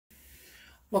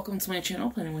Welcome to my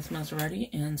channel, Planning with Maserati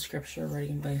and Scripture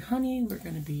Writing by Honey. We're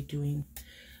going to be doing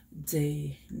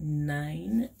day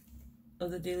 9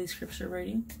 of the daily scripture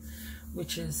writing,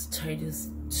 which is Titus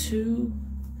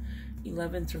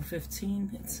 2:11 through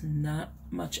 15. It's not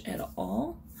much at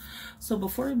all. So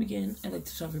before I begin, I'd like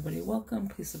to tell everybody welcome.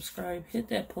 Please subscribe, hit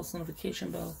that post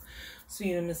notification bell so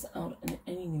you don't miss out on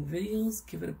any new videos.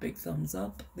 Give it a big thumbs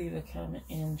up, leave a comment,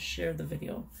 and share the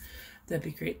video. That'd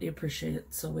be greatly appreciated.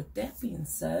 So with that being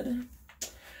said,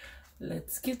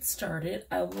 let's get started.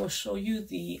 I will show you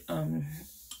the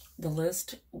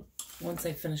list once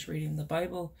I finish reading the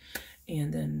Bible,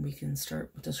 and then we can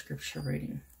start with the scripture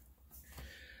reading.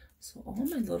 So all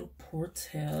my little poor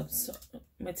tabs,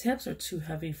 my tabs are too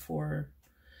heavy for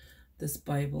this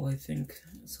Bible, I think.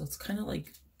 So it's kind of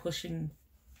like pushing,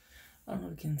 I don't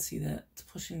know if you can see that, it's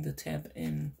pushing the tab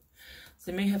in.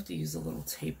 So I may have to use a little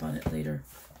tape on it later.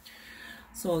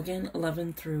 So again,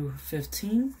 11 through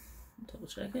 15, double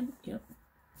checking, yep,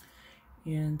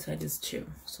 and Titus 2.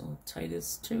 So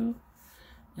Titus 2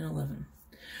 and 11.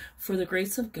 For the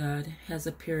grace of God has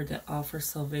appeared that offers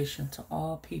salvation to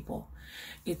all people.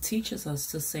 It teaches us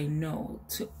to say no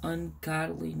to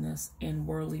ungodliness and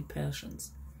worldly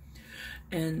passions,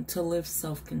 and to live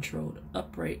self-controlled,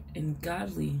 upright, and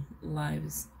godly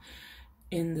lives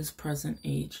in this present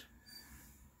age,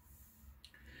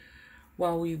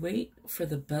 while we wait for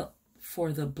the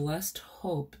blessed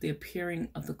hope, the appearing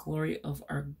of the glory of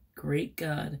our great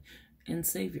God and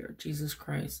Savior, Jesus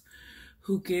Christ,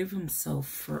 who gave himself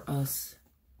for us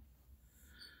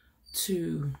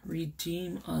to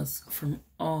redeem us from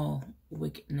all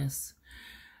wickedness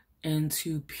and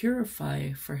to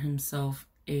purify for himself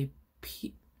a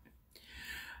people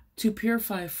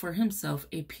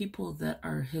that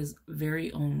are his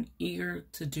very own, eager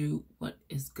to do what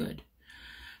is good.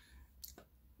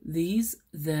 These,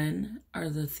 then, are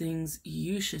the things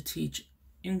you should teach,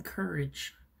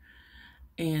 encourage,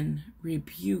 and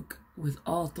rebuke with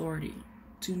all authority.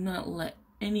 Do not let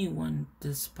anyone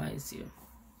despise you.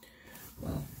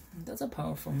 Well, that's a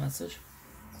powerful message.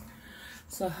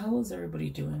 So how is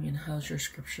everybody doing, and how's your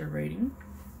scripture rating?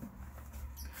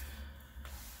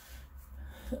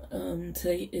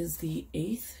 Today is the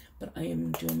 8th, but I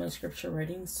am doing my scripture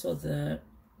writing so that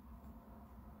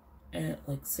at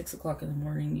like 6 o'clock in the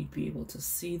morning you'd be able to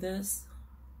see this,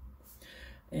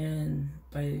 and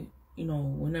by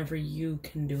whenever you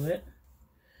can do it.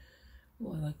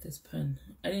 Oh, I like this pen.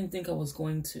 I didn't think I was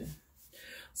going to,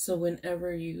 so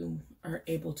whenever you are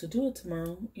able to do it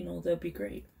tomorrow, that'd be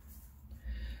great.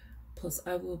 Plus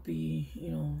I will be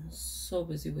so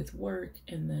busy with work,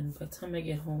 and then by the time I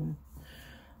get home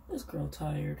I just grow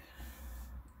tired,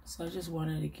 so I just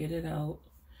wanted to get it out.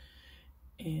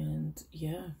 And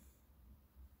yeah,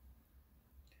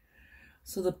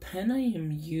 so the pen I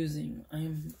am using, I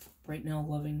am right now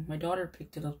loving. My daughter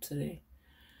picked it up today.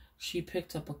 She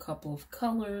picked up a couple of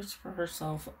colors for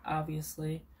herself,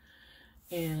 obviously,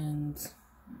 and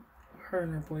her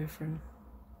and her boyfriend,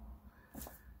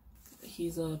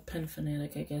 he's a pen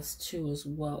fanatic, I guess, too, as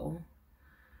well.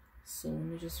 So let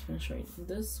me just finish writing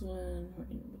this one,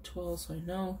 writing number 12, so I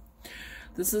know.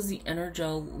 This is the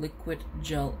Energel Liquid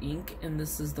Gel Ink, and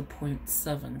this is the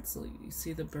 0.7. So you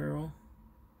see the barrel?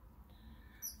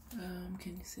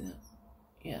 Can you see that?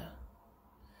 Yeah.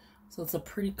 So it's a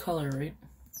pretty color, right?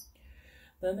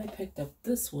 Then I picked up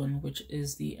this one, which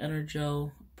is the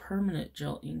Energel Permanent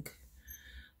Gel Ink.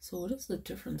 So what is the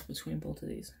difference between both of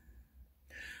these?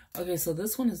 Okay, so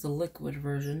this one is the liquid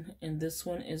version, and this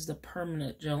one is the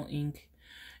permanent gel ink.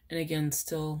 And again,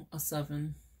 still a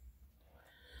 7.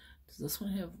 Does this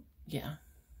one have... yeah.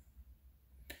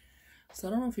 So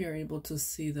I don't know if you're able to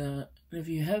see that. And if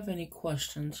you have any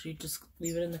questions, you just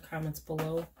leave it in the comments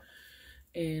below.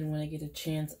 And when I get a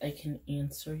chance, I can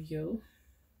answer you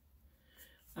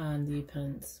on the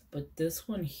pens. But this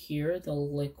one here, the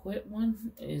liquid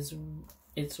one, it's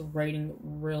writing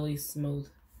really smooth.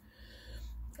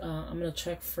 I'm going to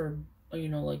check for,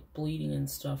 like bleeding and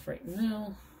stuff right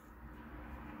now.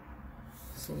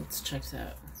 So let's check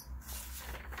that.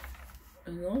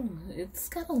 It's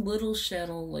got a little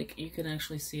shadow, like you can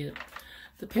actually see it.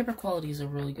 The paper quality is a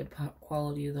really good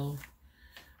quality though.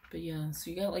 But yeah,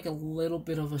 so you got like a little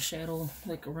bit of a shadow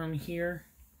like around here.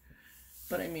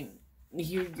 But I mean,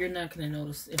 you're not going to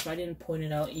notice. If I didn't point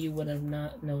it out, you would have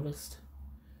not noticed.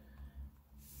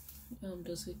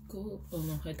 Does it go? Oh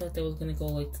no, I thought that was going to go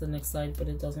like to the next slide, but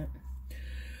it doesn't.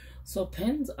 So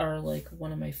pens are like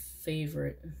one of my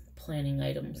favorite planning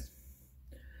items.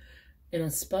 And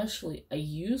especially, I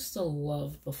used to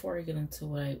love, before I get into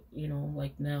what I,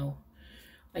 like now,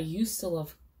 I used to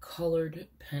love colored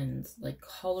pens, like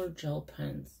colored gel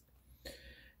pens.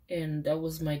 And that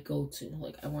was my go-to.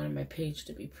 Like, I wanted my page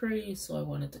to be pretty, so I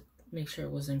wanted to make sure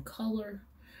it was in color.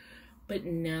 But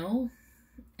now,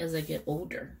 as I get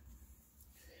older,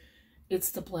 it's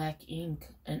the black ink,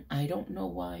 and I don't know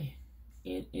why.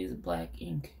 It is black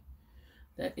ink.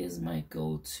 That is my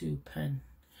go-to pen.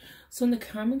 So in the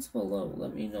comments below,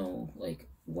 let me know, like,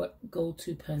 what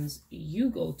go-to pens you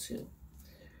go to.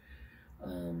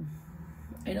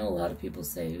 I know a lot of people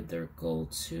say their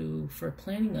go-to for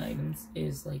planning items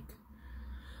is, like,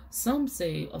 some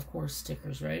say, of course,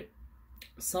 stickers, right?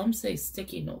 Some say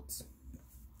sticky notes.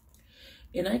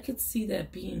 And I could see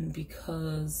that being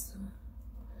because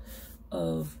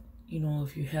of, you know,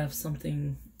 if you have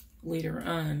something later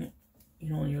on, you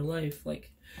know, in your life,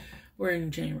 like we're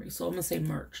in January, so I'm gonna say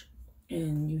March,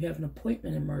 and you have an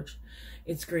appointment in March,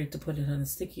 it's great to put it on a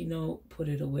sticky note, put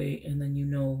it away, and then you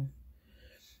know,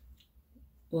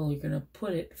 well, you're gonna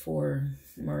put it for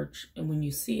March, and when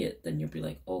you see it, then you'll be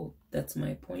like, oh, that's my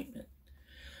appointment.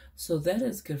 So that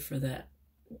is good for that.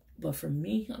 But for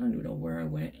me, I don't even know where I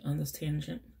went on this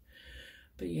tangent.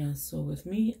 But yeah, so with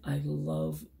me, I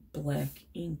love black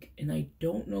ink, and I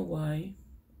don't know why.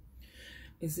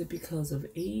 Is it because of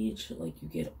age? Like, you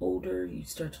get older, you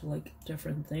start to like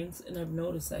different things. And I've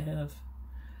noticed I have,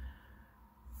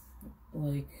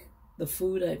 like, the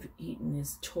food I've eaten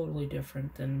is totally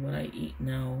different than what I eat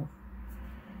now.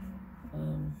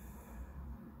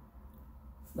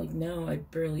 Like, now I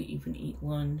barely even eat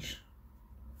lunch.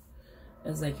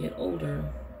 As I get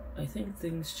older, I think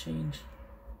things change.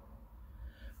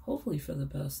 Hopefully for the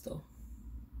best, though.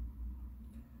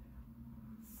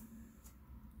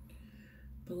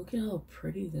 But look at how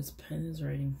pretty this pen is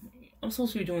writing. I'm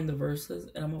supposed to be doing the verses,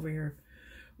 and I'm over here,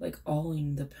 like,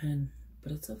 awing the pen.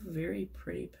 But it's a very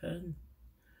pretty pen.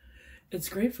 It's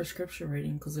great for scripture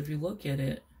writing, because if you look at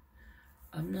it,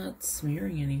 I'm not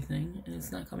smearing anything, and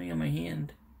it's not coming on my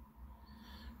hand.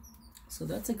 So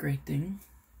that's a great thing.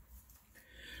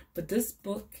 But this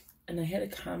book, and I had a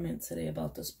comment today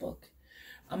about this book.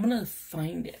 I'm going to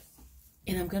find it,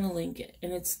 and I'm going to link it.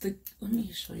 And it's the, let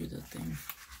me show you the thing.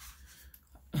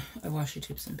 I washi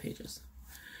taped some pages.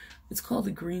 It's called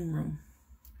The Green Room.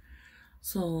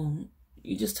 So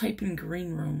you just type in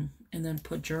green room and then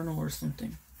put journal or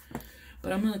something.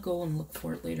 But I'm going to go and look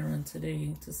for it later on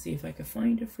today to see if I can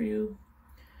find it for you.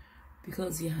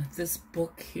 Because, yeah, this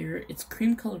book here, it's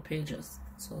cream color pages.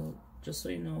 So just so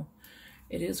you know,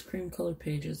 it is cream color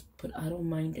pages, but I don't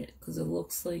mind it because it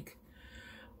looks like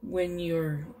when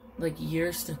you're, like,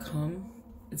 years to come,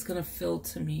 it's going to feel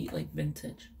to me like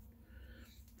vintage.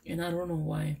 And I don't know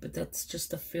why, but that's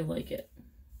just a feel I get.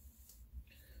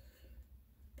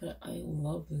 But I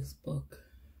love this book.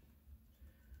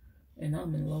 And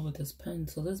I'm in love with this pen.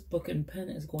 So this book and pen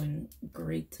is going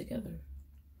great together.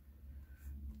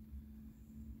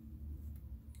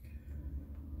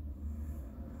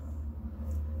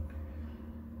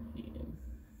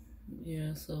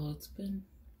 Yeah, so it's been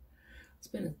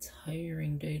a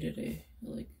tiring day today.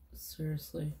 Like,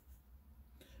 seriously.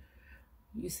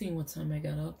 You seen what time I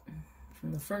got up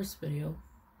from the first video.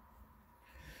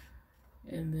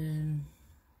 And then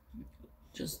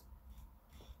just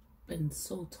been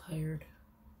so tired.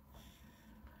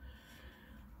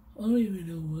 I don't even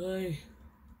know why.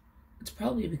 It's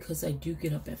probably because I do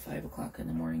get up at 5 o'clock in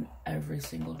the morning every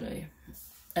single day.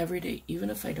 Every day. Even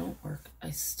if I don't work,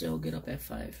 I still get up at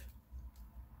 5.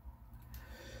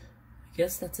 I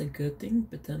guess that's a good thing,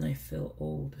 but then I feel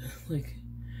old. Like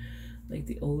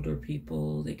the older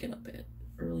people, they get up at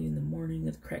early in the morning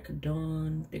at the crack of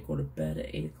dawn. They go to bed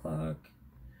at 8 o'clock.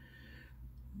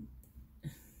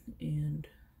 And,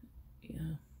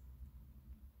 yeah.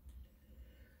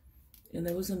 And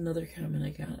there was another comment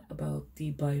I got about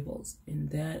the Bibles. And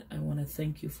that I want to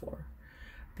thank you for.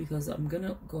 Because I'm going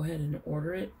to go ahead and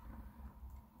order it.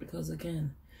 Because,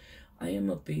 again, I am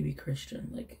a baby Christian.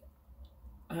 Like,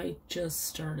 I just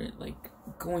started, like,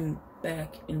 going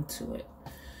back into it.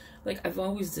 Like, I've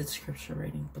always did scripture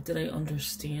writing, but did I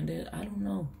understand it? I don't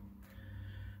know.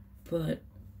 But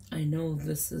I know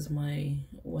this is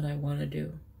what I want to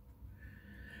do.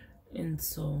 And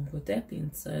so, with that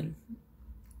being said,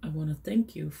 I want to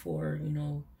thank you for, you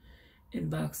know,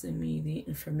 inboxing me the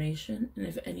information. And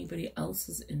if anybody else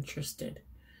is interested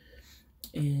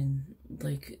in,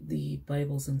 like, the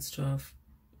Bibles and stuff,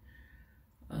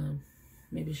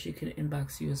 maybe she could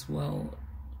inbox you as well.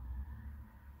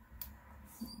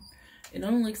 And I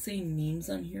don't like saying names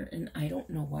on here, and I don't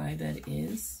know why that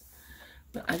is,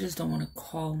 but I just don't want to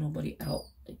call nobody out.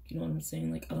 Like, you know what I'm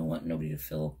saying? Like, I don't want nobody to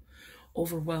feel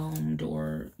overwhelmed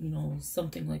or, you know,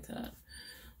 something like that.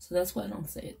 So that's why I don't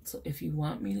say it. So if you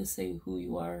want me to say who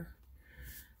you are,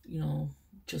 you know,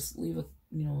 just leave a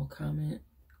you know, a comment,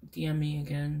 DM me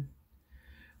again.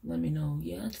 Let me know.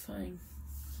 Yeah, it's fine.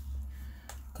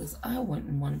 Because I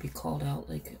wouldn't want to be called out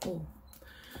like, oh,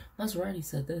 Maserati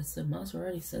said this and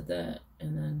Maserati said that.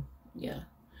 And then, yeah.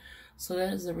 So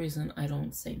that is the reason I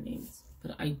don't say names.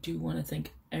 But I do want to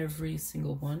thank every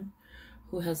single one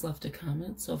who has left a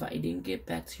comment. So if I didn't get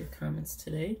back to your comments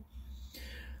today,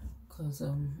 because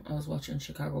I was watching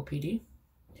Chicago PD.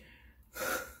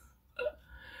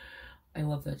 I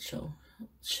love that show.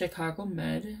 Chicago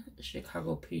Med,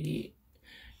 Chicago PD.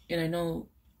 And I know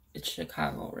it's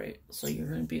Chicago, right? So you're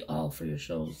going to be all for your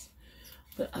shows.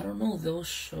 But I don't know, those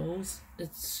shows,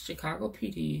 it's Chicago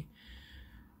PD,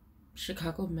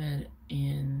 Chicago Med,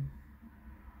 and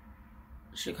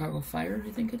Chicago Fire,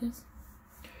 I think it is.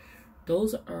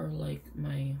 Those are like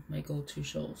my go-to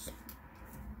shows.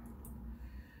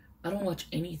 I don't watch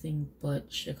anything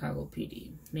but Chicago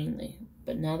PD, mainly.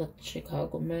 But now that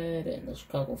Chicago Med and the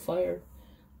Chicago Fire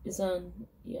is on,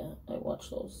 yeah, I watch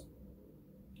those.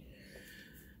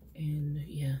 And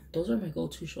yeah, those are my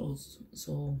go-to shows.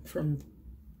 So from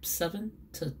 7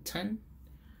 to 10,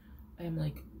 I am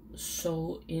like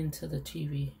so into the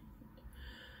TV.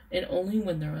 And only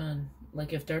when they're on.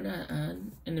 Like if they're not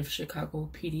on, and if Chicago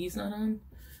PD's not on,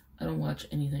 I don't watch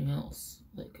anything else.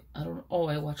 Like I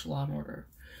watch Law and Order,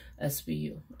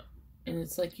 SVU. And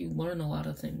it's like you learn a lot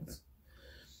of things.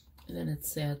 And then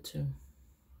it's sad too.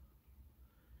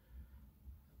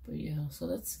 But yeah, so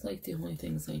that's like the only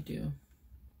things I do.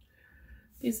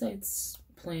 Besides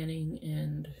planning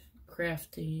and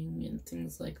crafting and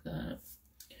things like that.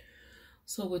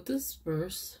 So with this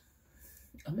verse,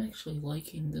 I'm actually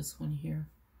liking this one here.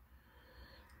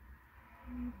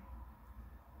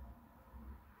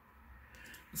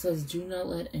 It says, do not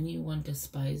let anyone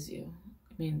despise you.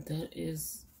 I mean, that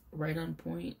is right on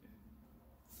point.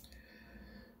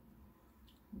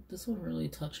 This one really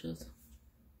touches.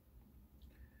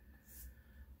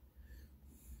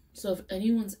 So if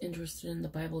anyone's interested in the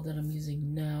Bible that I'm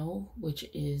using now, which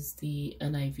is the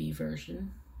NIV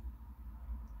version,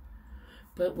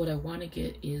 but what I want to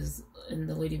get is, and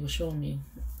the lady was showing me,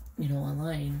 you know,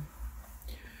 online,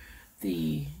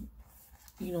 the,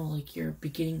 you know, like your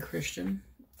beginning Christian.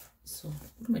 So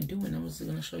what am I doing? I was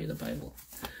going to show you the Bible.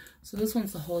 So this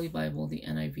one's the Holy Bible, the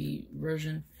NIV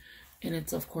version, and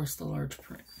it's of course the large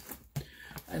print.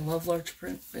 I love large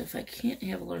print, but if I can't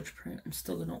have a large print, I'm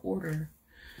still going to order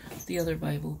the other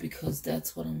Bible because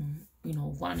that's what I'm, you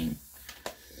know, wanting.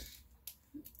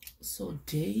 So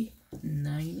day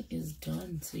 9 is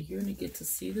done. So you're going to get to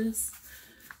see this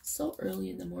so early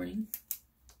in the morning.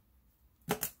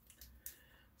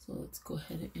 So let's go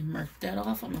ahead and mark that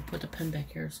off. I'm going to put the pen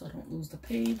back here so I don't lose the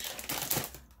page.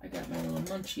 I got my little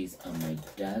munchies on my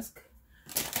desk.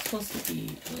 It's supposed to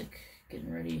be like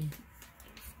getting ready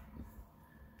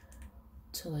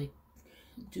to like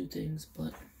do things,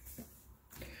 but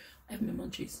I have my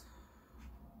munchies.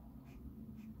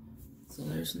 So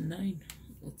there's 9.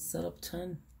 Let's set up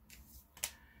 10.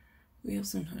 We have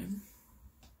some time.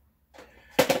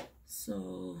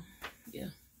 So yeah,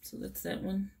 so that's that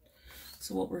one.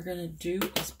 So what we're gonna do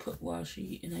is put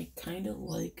washi, and I kind of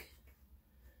like,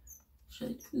 should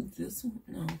I do this one?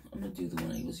 No, I'm gonna do the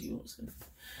one I was using.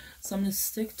 So I'm gonna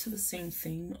stick to the same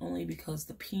thing only because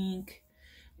the pink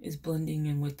is blending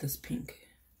in with this pink.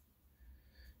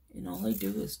 And all I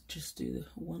do is just do the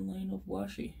one line of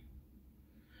washi.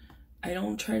 I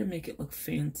don't try to make it look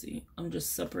fancy. I'm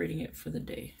just separating it for the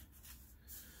day.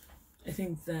 I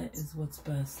think that is what's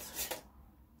best.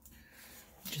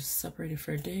 Just separate it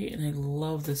for a day, and I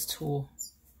love this tool.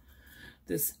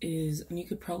 This is, and you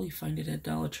could probably find it at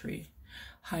Dollar Tree,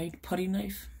 Hide Putty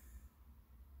Knife.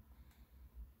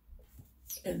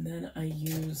 And then I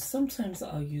use, sometimes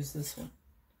I'll use this one.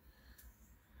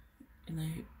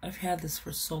 And I've had this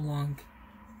for so long.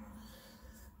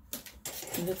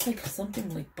 And it's like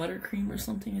something like buttercream or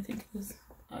something, I think it is.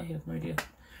 I have no idea.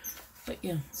 But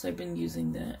yeah, so I've been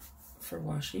using that for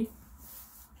washi.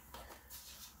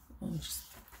 I just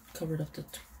covered up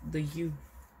the U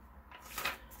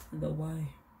and the Y.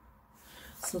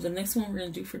 So the next one we're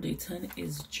going to do for day 10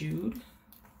 is Jude.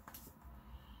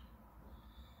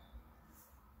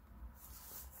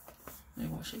 My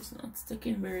washi's not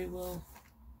sticking very well.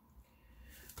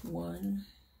 1,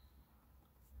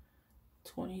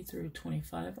 20 through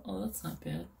 25. Oh, that's not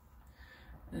bad.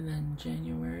 And then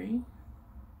January.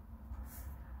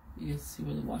 You guys see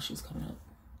where the washi's coming up.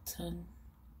 10.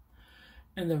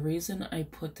 And the reason I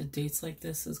put the dates like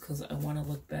this is because I want to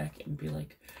look back and be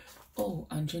like, oh,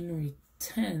 on January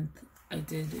 10th, I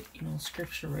did, you know,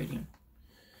 scripture writing.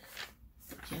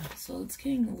 But yeah, so it's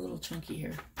getting a little chunky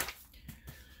here.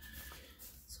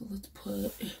 So let's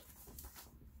put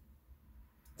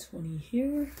 $20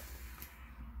 here.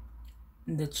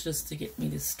 And that's just to get me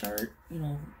to start, you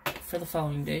know, for the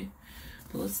following day.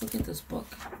 But let's look at this book.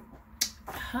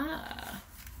 Aha!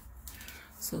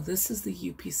 So this is the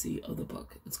UPC of the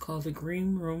book. It's called The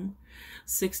Green Room,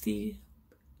 60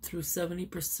 through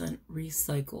 70%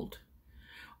 recycled.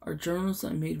 Our journals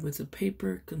are made with a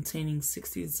paper containing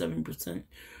 60 to 70%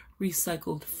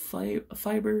 recycled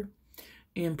fiber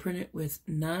and printed with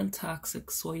non-toxic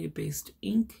soya-based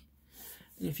ink.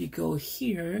 And if you go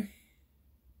here,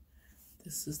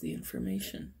 this is the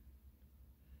information.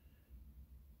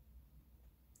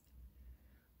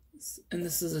 And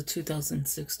this is a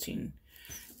 2016.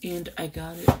 And I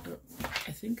got it,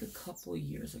 I think, a couple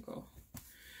years ago.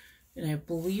 And I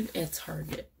believe at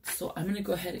Target. So I'm going to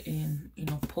go ahead and, you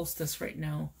know, post this right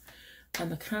now on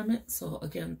the comment. So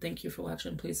again, thank you for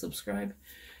watching. Please subscribe.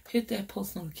 Hit that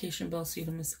post notification bell so you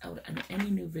don't miss out on any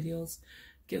new videos.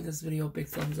 Give this video a big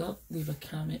thumbs up. Leave a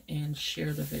comment and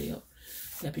share the video.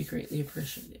 That'd be greatly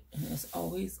appreciated. And as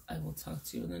always, I will talk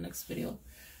to you in the next video.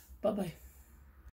 Bye-bye.